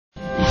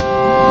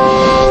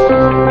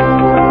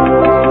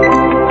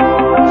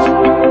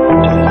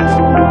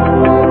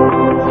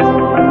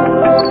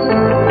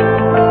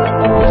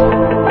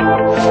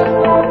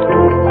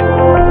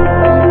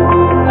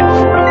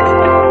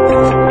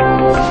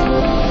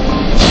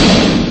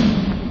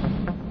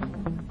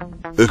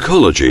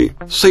ecology,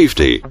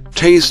 safety,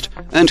 taste,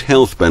 and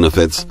health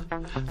benefits.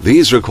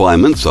 These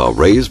requirements are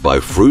raised by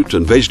fruit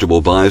and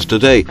vegetable buyers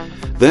today.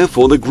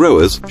 Therefore, the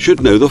growers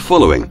should know the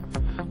following.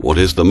 What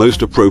is the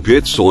most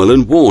appropriate soil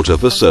and water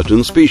for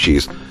certain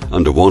species?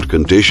 Under what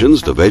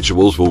conditions the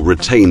vegetables will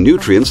retain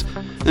nutrients?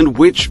 And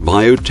which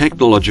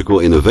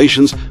biotechnological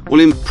innovations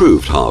will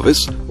improve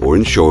harvests or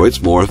ensure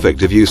its more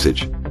effective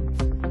usage?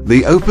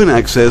 The Open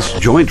Access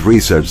Joint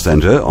Research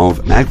Center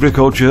of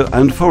Agriculture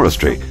and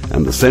Forestry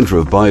and the Center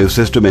of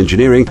Biosystem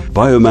Engineering,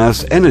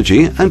 Biomass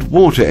Energy and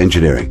Water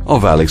Engineering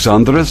of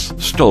Aleksandras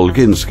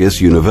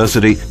Stulginskis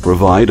University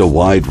provide a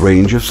wide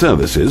range of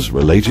services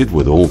related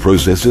with all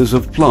processes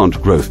of plant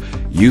growth,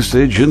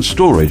 usage and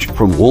storage,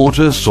 from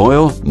water,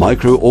 soil,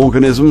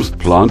 microorganisms,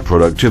 plant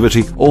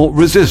productivity or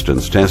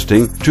resistance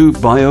testing to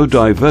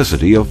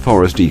biodiversity of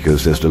forest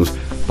ecosystems,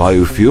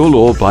 biofuel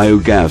or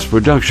biogas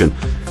production,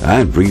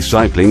 and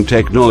recycling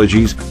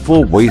technologies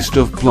for waste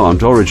of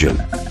plant origin.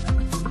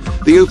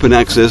 The Open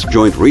Access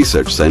Joint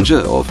Research Center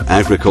of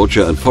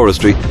Agriculture and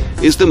Forestry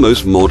is the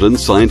most modern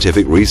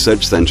scientific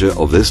research center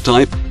of this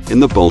type in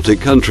the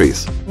Baltic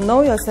countries.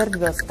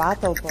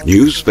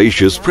 New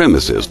spacious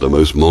premises, the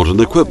most modern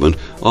equipment,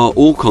 are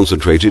all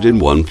concentrated in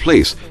one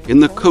place in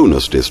the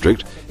Kaunas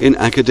district in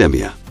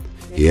Academia.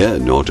 Here,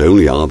 not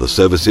only are the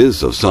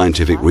services of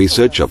scientific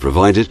research are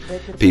provided,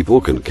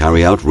 people can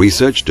carry out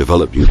research,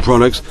 develop new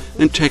products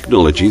and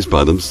technologies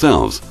by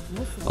themselves.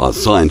 Our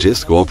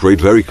scientists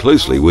cooperate very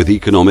closely with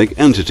economic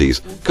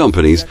entities,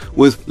 companies,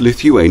 with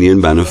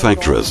Lithuanian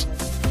manufacturers.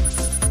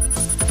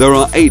 There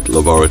are 8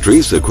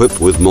 laboratories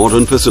equipped with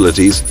modern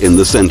facilities in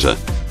the center.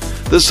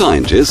 The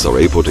scientists are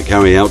able to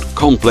carry out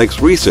complex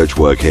research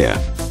work here.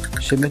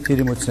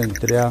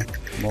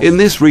 In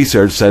this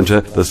research center,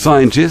 the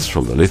scientists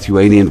from the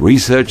Lithuanian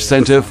Research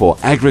Center for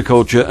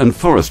Agriculture and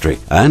Forestry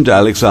and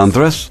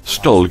Aleksandras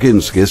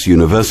Stulginskis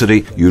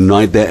University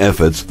unite their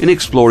efforts in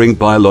exploring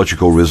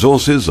biological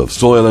resources of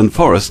soil and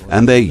forest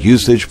and their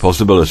usage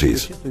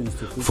possibilities.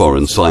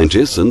 Foreign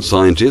scientists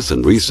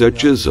and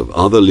researchers of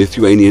other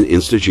Lithuanian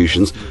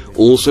institutions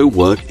also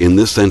work in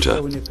this center.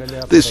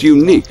 This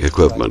unique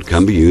equipment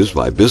can be used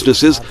by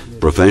businesses,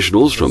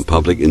 professionals from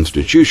public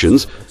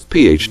institutions,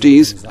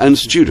 PhDs and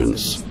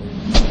students.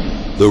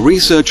 The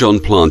research on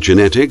plant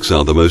genetics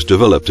are the most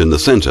developed in the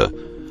center.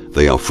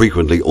 They are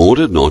frequently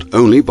ordered not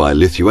only by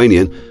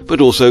Lithuanian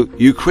but also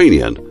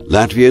Ukrainian,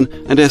 Latvian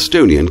and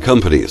Estonian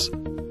companies.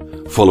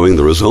 Following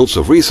the results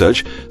of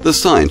research, the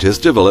scientists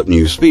develop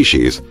new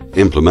species,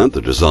 implement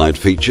the desired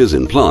features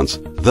in plants,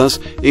 thus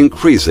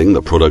increasing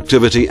the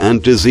productivity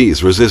and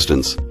disease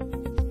resistance.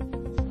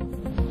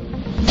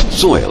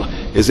 Soil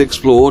is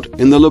explored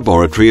in the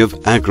laboratory of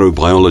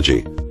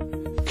agrobiology.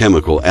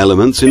 Chemical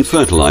elements in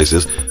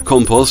fertilizers,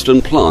 compost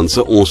and plants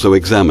are also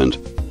examined.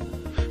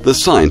 The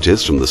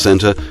scientists from the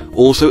center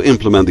also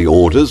implement the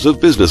orders of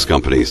business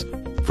companies.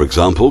 For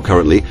example,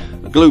 currently,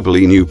 a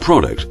globally new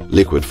product,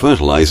 liquid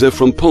fertilizer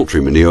from poultry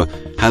manure,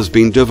 has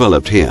been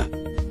developed here.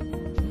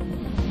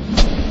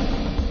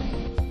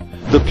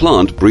 The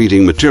plant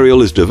breeding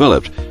material is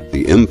developed.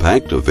 The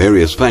impact of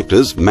various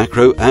factors,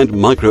 macro and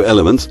micro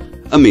elements,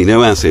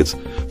 amino acids,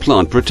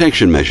 plant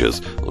protection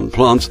measures on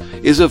plants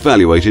is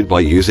evaluated by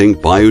using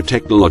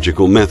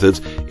biotechnological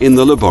methods in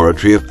the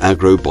laboratory of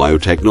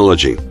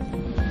agrobiotechnology.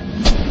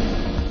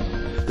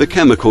 The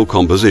chemical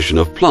composition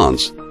of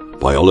plants,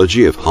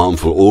 biology of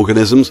harmful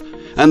organisms,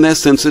 and their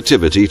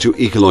sensitivity to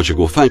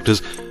ecological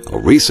factors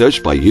are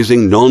researched by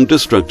using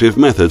non-destructive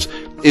methods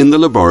in the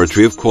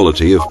laboratory of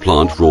quality of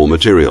plant raw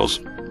materials.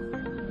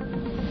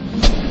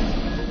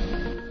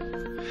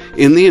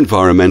 In the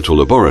environmental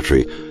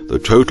laboratory, the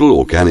total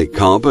organic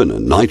carbon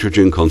and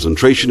nitrogen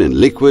concentration in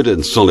liquid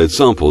and solid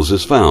samples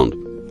is found.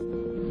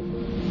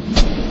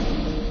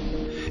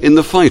 In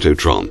the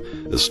phytotron,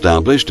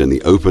 established in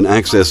the Open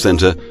Access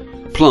Center,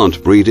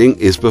 plant breeding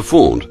is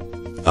performed.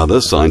 Other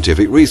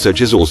scientific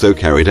research is also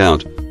carried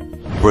out.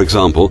 For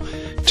example,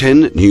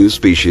 10 new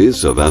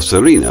species of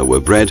Acerina were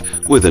bred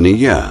within a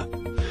year.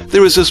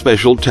 There is a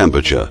special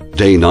temperature,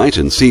 day, night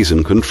and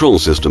season control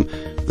system.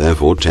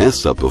 Therefore,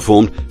 tests are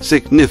performed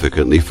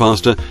significantly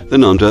faster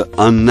than under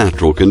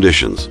unnatural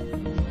conditions.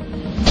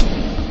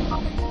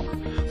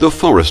 The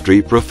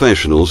forestry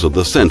professionals of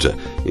the center,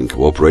 in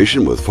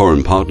cooperation with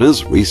foreign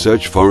partners,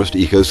 research forest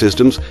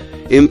ecosystems,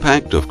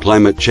 impact of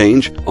climate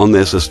change on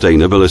their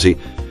sustainability,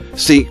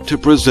 seek to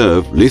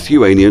preserve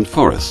Lithuanian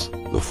forests,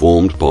 the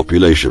formed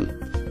population.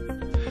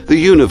 The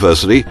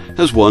university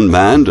has one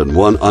manned and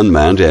one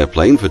unmanned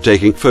airplane for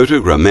taking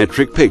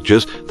photogrammetric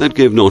pictures that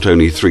give not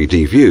only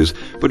 3D views,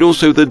 but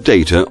also the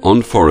data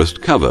on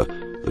forest cover,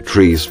 the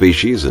tree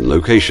species and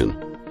location.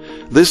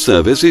 This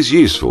service is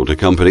useful to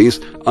companies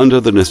under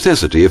the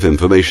necessity of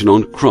information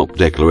on crop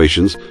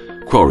declarations,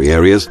 quarry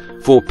areas,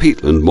 for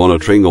peatland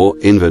monitoring or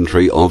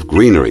inventory of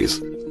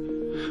greeneries.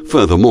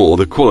 Furthermore,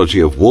 the quality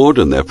of wood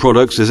and their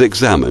products is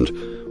examined.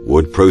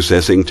 Wood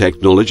processing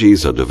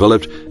technologies are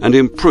developed and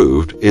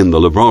improved in the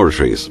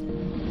laboratories.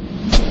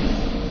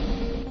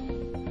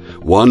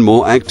 One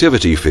more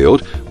activity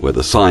field where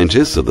the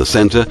scientists of the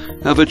Centre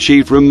have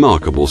achieved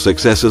remarkable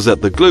successes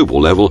at the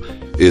global level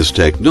is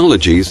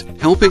technologies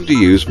helping to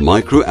use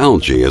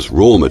microalgae as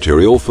raw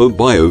material for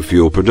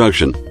biofuel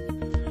production.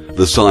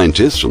 The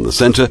scientists from the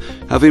Centre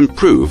have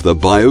improved the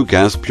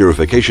biogas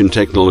purification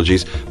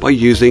technologies by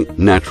using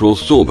natural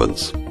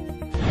sorbents.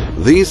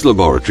 These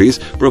laboratories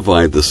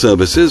provide the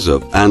services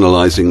of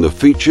analyzing the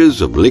features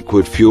of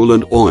liquid fuel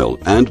and oil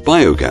and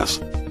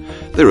biogas.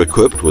 They're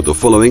equipped with the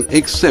following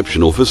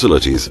exceptional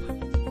facilities.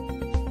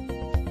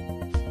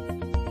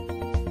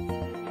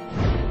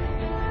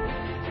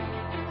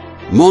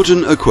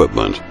 Modern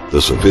equipment,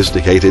 the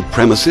sophisticated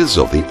premises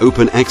of the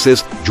Open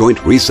Access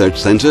Joint Research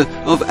Centre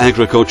of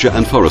Agriculture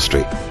and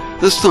Forestry,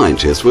 the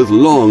scientists with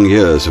long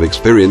years of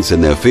experience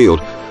in their field.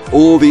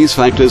 All these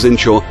factors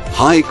ensure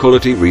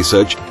high-quality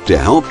research to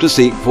help to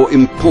seek for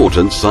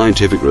important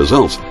scientific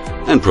results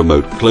and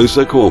promote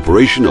closer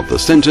cooperation of the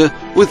Centre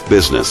with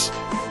business.